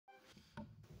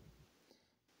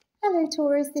Hello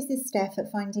Taurus, this is Steph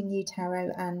at Finding You Tarot,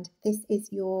 and this is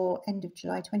your end of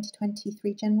July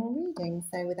 2023 general reading.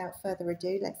 So without further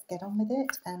ado, let's get on with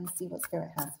it and see what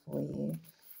Spirit has for you.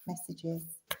 Messages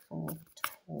for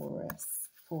Taurus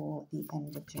for the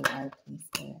end of July, please,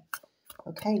 Spirit.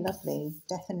 Okay, lovely.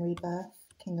 Death and Rebirth,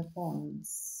 King of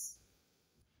Wands.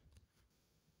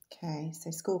 Okay, so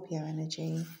Scorpio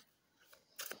energy,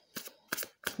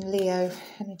 Leo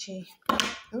energy.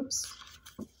 Oops.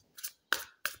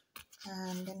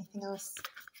 And anything else?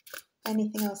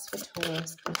 Anything else for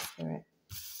Taurus, please, Spirit?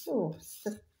 Oh,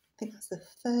 I think that's the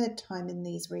third time in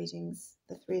these readings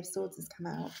the Three of Swords has come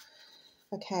out.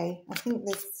 Okay, I think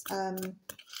this... no,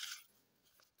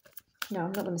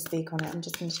 I'm not going to speak on it. I'm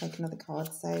just going to take another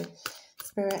card. So,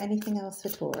 Spirit, anything else for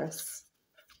Taurus?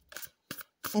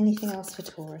 Anything else for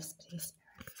Taurus, please,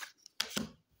 Spirit?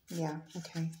 Yeah,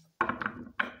 okay.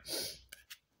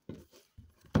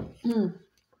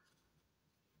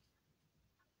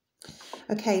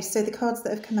 Okay, so the cards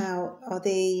that have come out are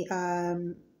the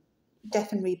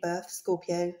Death and Rebirth,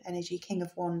 Scorpio energy, King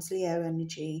of Wands, Leo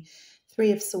energy,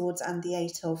 Three of Swords, and the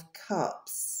Eight of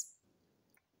Cups.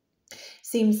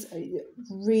 Seems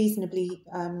reasonably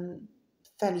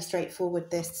fairly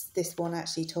straightforward, this one,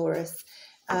 actually, Taurus.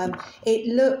 It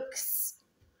looks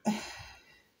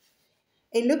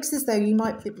as though you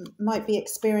might be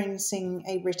experiencing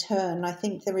a return. I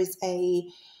think there is a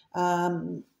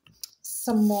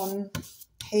someone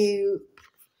who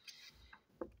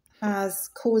has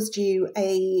caused you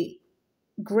a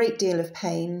great deal of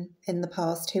pain in the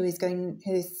past, who is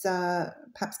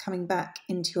perhaps coming back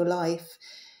into your life,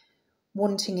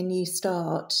 wanting a new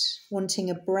start, wanting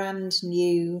a brand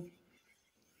new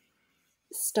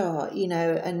start, you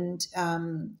know, and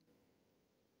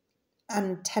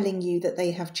telling you that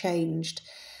they have changed.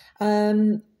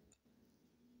 I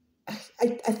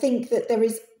think that there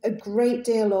is a great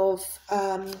deal of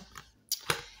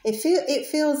it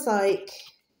feels like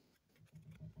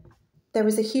there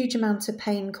is a huge amount of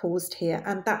pain caused here,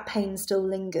 and that pain still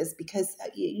lingers because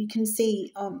you can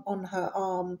see on her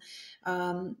arm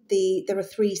there are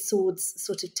three swords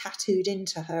sort of tattooed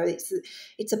into her.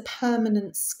 It's a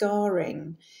permanent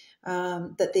scarring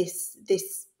that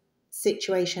this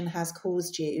situation has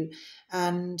caused you,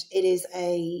 and it is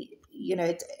a, you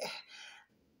know,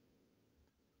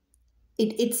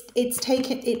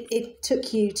 it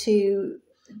took you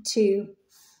to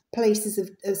places of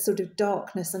sort of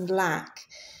darkness and lack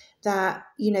that,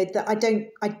 you know, that I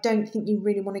don't think you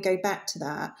really want to go back to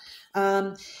that.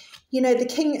 You know, the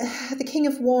King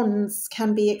of Wands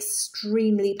can be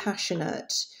extremely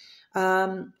passionate,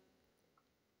 and,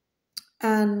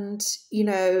 you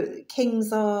know, kings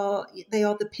they are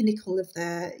the pinnacle of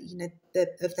their, you know,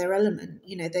 of their element.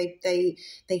 You know, they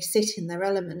sit in their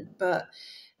element, but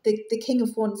the King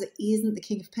of Wands isn't the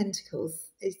King of Pentacles.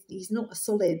 He's not a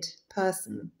solid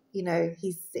person. You know,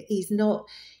 he's not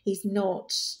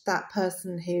that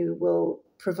person who will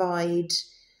provide,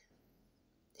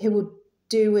 who will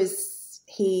do as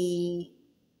whose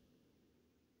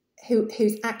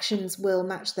actions will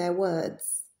match their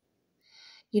words.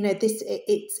 You know,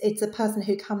 it's a person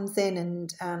who comes in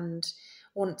and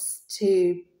wants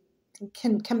to,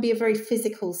 can be a very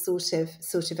physical sort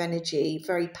of energy,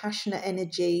 very passionate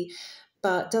energy,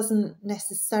 but doesn't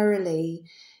necessarily,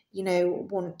 you know,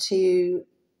 want to,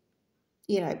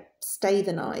 you know, stay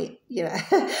the night, you know,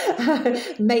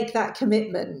 make that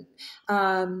commitment,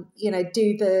 you know,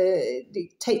 take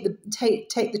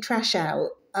the trash out,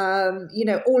 you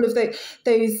know, all of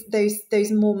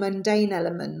those more mundane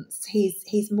elements.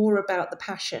 He's more about the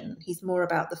passion. He's more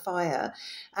about the fire.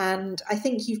 And I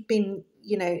think you've been,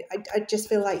 you know, I just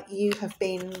feel like you have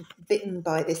been bitten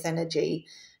by this energy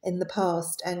in the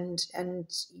past, and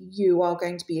you are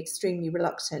going to be extremely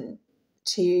reluctant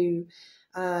to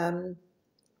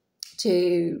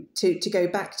go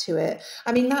back to it.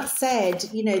 I mean, that said,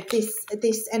 you know,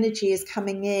 this energy is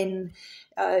coming in,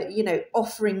 you know,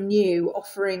 offering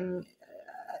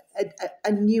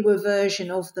a newer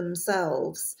version of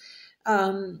themselves.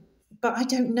 But I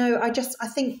don't know. I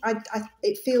think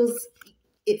it feels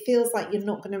like you're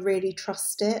not going to really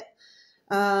trust it,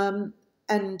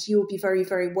 and you'll be very,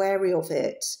 very wary of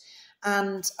it.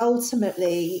 And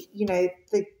ultimately, you know,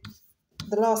 the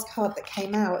last card that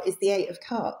came out is the Eight of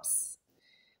Cups,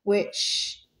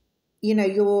 which, you know,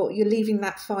 you're leaving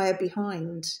that fire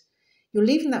behind. You're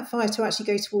leaving that fire to actually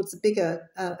go towards a bigger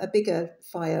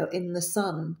fire in the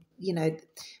sun, you know,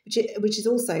 which is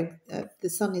also, the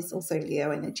sun is also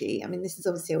Leo energy. I mean, this is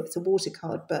obviously, it's a water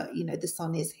card, but, you know, the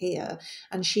sun is here,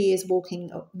 and she is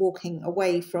walking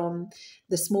away from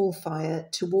the small fire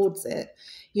towards it.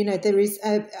 You know, there is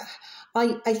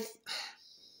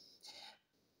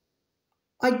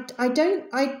I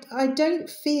don't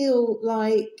feel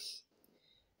like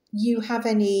you have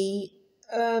any,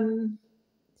 you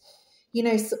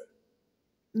know,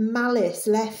 malice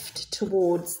left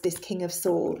towards this King of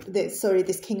Swords.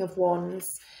 This King of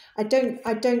Wands. I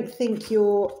don't think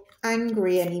you're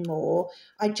angry anymore.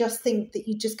 I just think that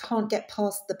you just can't get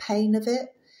past the pain of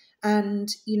it, and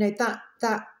you know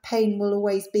that pain will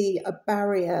always be a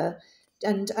barrier.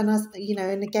 And as you know,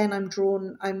 and again, I'm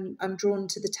drawn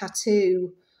to the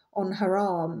tattoo on her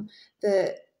arm,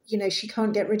 that you know she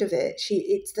can't get rid of it.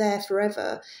 It's there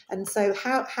forever. And so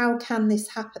how can this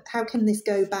happen? How can this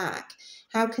go back?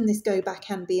 How can this go back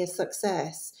and be a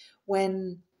success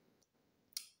when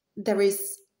there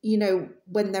is, you know,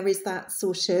 when there is that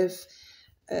sort of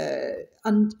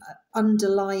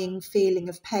underlying feeling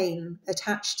of pain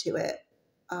attached to it?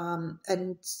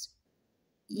 And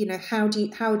you know, how do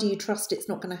you trust it's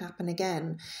not going to happen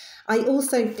again? I'm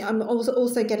also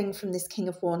getting from this King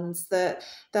of Wands that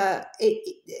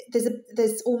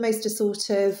there's almost a sort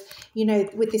of, you know,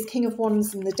 with this King of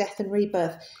Wands and the death and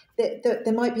rebirth, that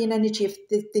there might be an energy of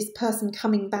this person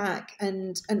coming back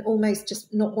and almost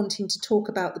just not wanting to talk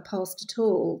about the past at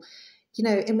all, you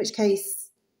know, in which case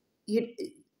you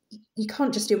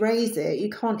can't just erase it, you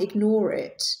can't ignore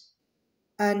it.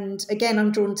 And again,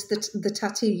 I'm drawn to the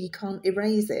tattoo. You can't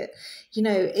erase it. You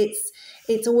know,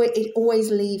 it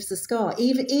always leaves a scar.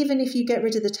 Even if you get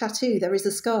rid of the tattoo, there is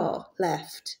a scar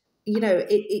left. You know,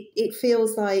 it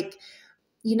feels like,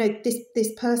 you know,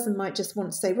 this person might just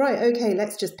want to say, right, okay,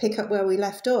 let's just pick up where we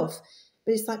left off.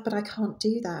 But it's like, but I can't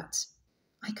do that.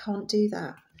 I can't do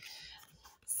that.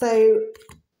 So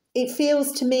it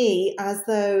feels to me as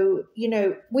though, you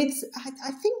know,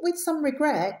 I think with some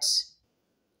regret,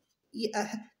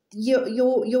 you're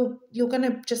going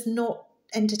to just not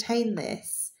entertain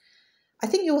this. I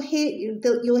think you'll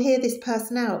hear this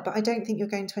person out, but I don't think you're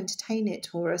going to entertain it,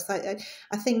 Taurus. I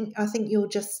think you'll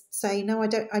just say, no, I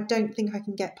don't think I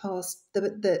can get past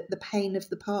the pain of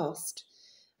the past.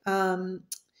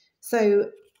 So,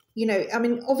 you know, I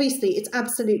mean, obviously, it's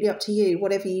absolutely up to you,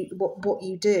 what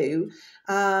you do.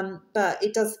 But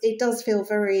it does feel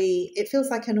it feels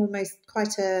like an almost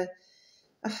quite a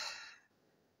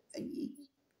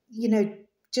you know,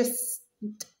 just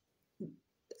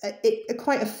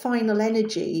quite a final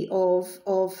energy of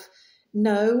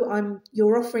no,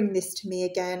 you're offering this to me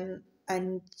again,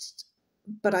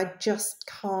 but I just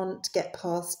can't get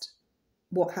past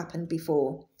what happened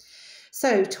before.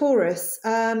 So Taurus,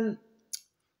 I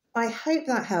hope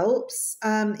that helps.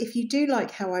 If you do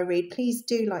like how I read, please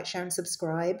do like, share and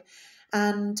subscribe.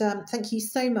 And thank you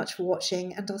so much for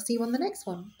watching, and I'll see you on the next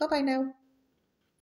one. Bye bye now.